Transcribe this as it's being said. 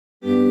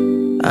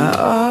I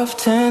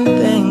often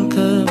think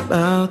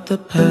about the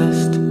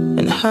past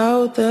and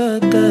how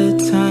the good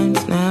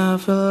times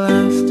never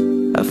last.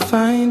 I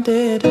find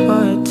it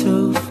hard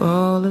to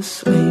fall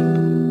asleep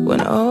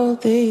when all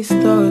these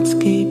thoughts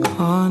keep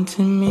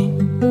haunting me.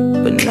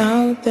 But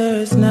now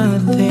there's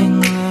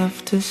nothing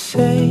left to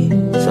say,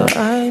 so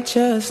I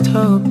just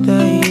hope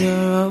that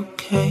you're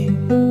okay.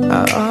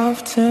 I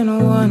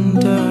often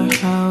wonder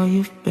how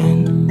you've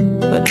been,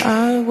 but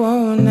I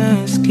won't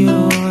ask you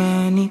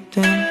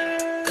anything,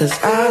 'cause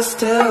I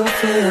still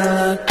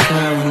feel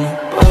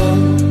accountable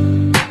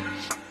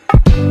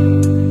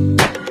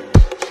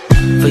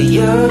for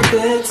your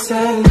bits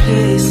and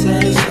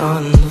pieces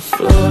on the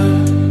floor.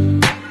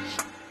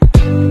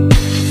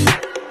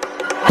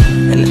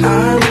 And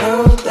I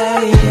know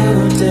that you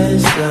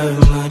deserve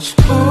much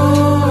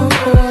more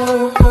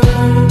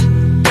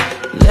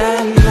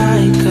than I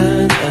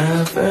could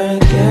ever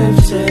give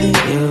to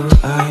you,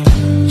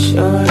 I'm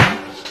sure.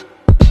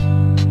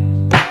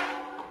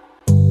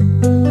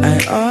 I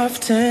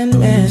often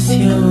miss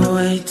you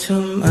way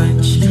too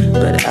much,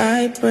 but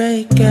I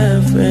break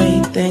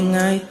everything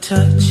I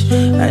touch.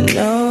 I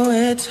know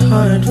it's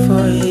hard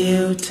for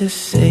you to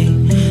see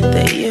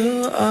that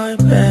you are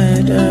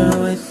better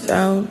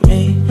without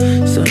me.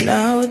 So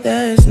now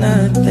there's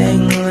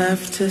nothing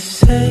left to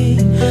say.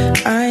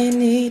 I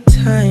need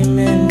time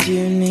and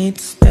you need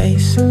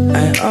space.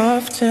 I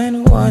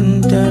often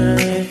wonder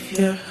if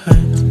you're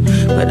hurt,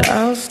 but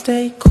I'll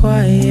stay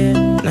quiet,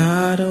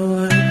 not a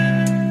word,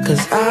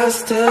 'cause I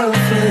still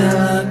feel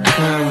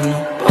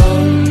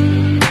accountable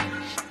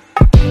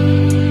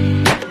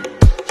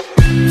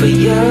for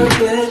your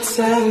bits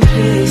and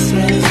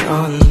pieces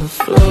on the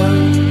floor.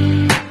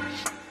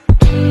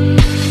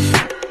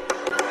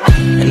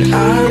 And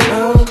I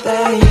know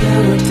that you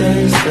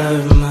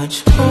deserve much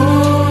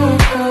more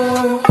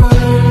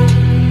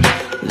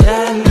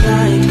than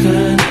I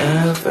could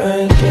ever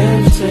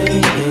give to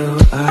you,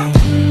 I'm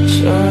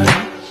sure.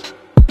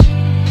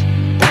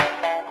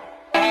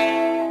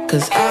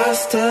 'Cause I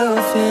still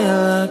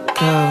feel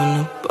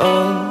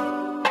accountable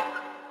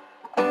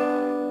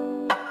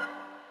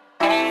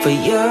for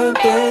your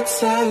bits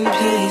and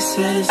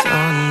pieces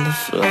on the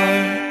floor.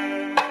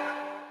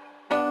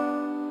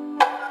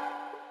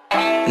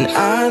 And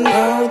I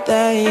know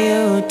that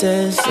you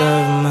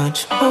deserve much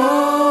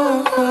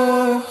more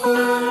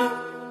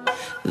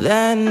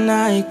than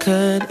I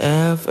could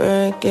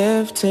ever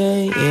give to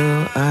you,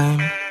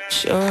 I'm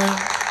sure.